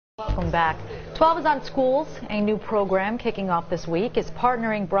Welcome back. 12 is on Schools. A new program kicking off this week is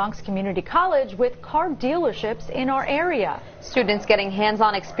partnering Bronx Community College with car dealerships in our area. Students getting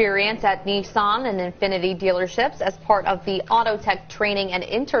hands-on experience at Nissan and Infiniti dealerships as part of the Autotech training and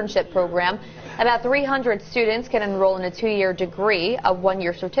internship program. About 300 students can enroll in a 2-year degree, a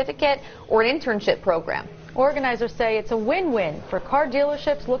 1-year certificate, or an internship program. Organizers say it's a win-win for car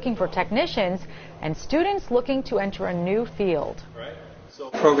dealerships looking for technicians and students looking to enter a new field. The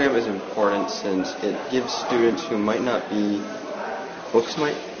program is important since it gives students who might not be book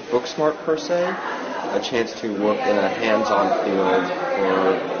smart per se a chance to work in a hands-on field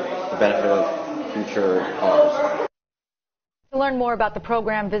for the benefit of future cars. To learn more about the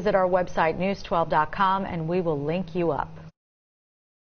program, visit our website news12.com and we will link you up.